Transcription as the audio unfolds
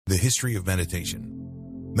The history of meditation.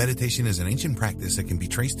 Meditation is an ancient practice that can be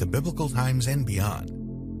traced to biblical times and beyond.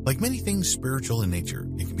 Like many things spiritual in nature,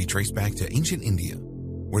 it can be traced back to ancient India,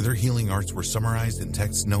 where their healing arts were summarized in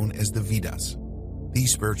texts known as the Vedas.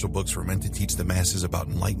 These spiritual books were meant to teach the masses about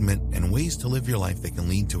enlightenment and ways to live your life that can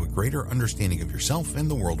lead to a greater understanding of yourself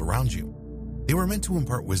and the world around you. They were meant to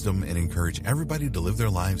impart wisdom and encourage everybody to live their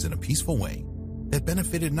lives in a peaceful way that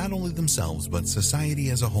benefited not only themselves but society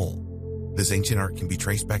as a whole. This ancient art can be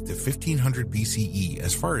traced back to 1500 BCE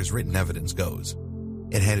as far as written evidence goes.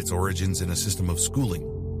 It had its origins in a system of schooling,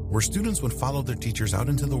 where students would follow their teachers out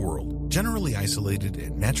into the world, generally isolated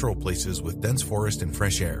in natural places with dense forest and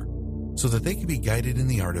fresh air, so that they could be guided in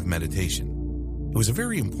the art of meditation. It was a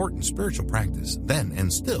very important spiritual practice then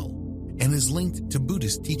and still, and is linked to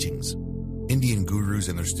Buddhist teachings. Indian gurus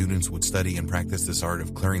and their students would study and practice this art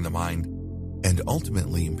of clearing the mind, and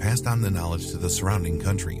ultimately passed on the knowledge to the surrounding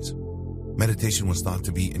countries. Meditation was thought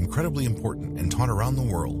to be incredibly important and taught around the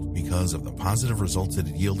world because of the positive results it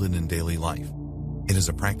yielded in daily life. It is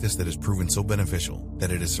a practice that has proven so beneficial that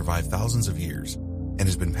it has survived thousands of years and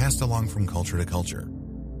has been passed along from culture to culture.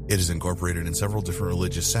 It is incorporated in several different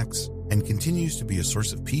religious sects and continues to be a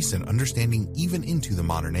source of peace and understanding even into the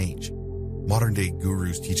modern age. Modern-day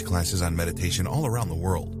gurus teach classes on meditation all around the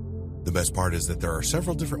world. The best part is that there are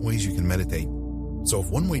several different ways you can meditate, so if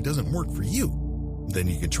one way doesn't work for you, then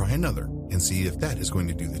you can try another and see if that is going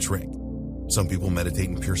to do the trick. Some people meditate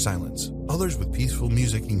in pure silence, others with peaceful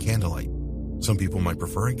music and candlelight. Some people might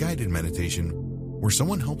prefer a guided meditation where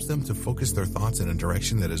someone helps them to focus their thoughts in a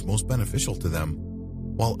direction that is most beneficial to them,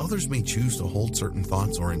 while others may choose to hold certain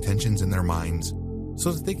thoughts or intentions in their minds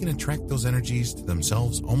so that they can attract those energies to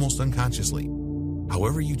themselves almost unconsciously.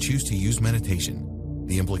 However you choose to use meditation,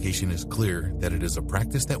 the implication is clear that it is a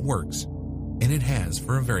practice that works, and it has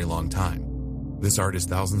for a very long time. This art is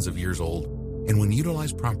thousands of years old, and when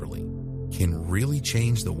utilized properly, can really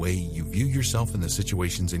change the way you view yourself and the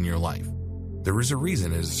situations in your life. There is a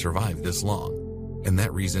reason it has survived this long, and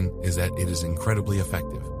that reason is that it is incredibly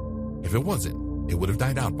effective. If it wasn't, it would have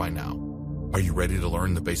died out by now. Are you ready to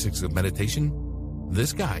learn the basics of meditation?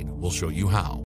 This guide will show you how.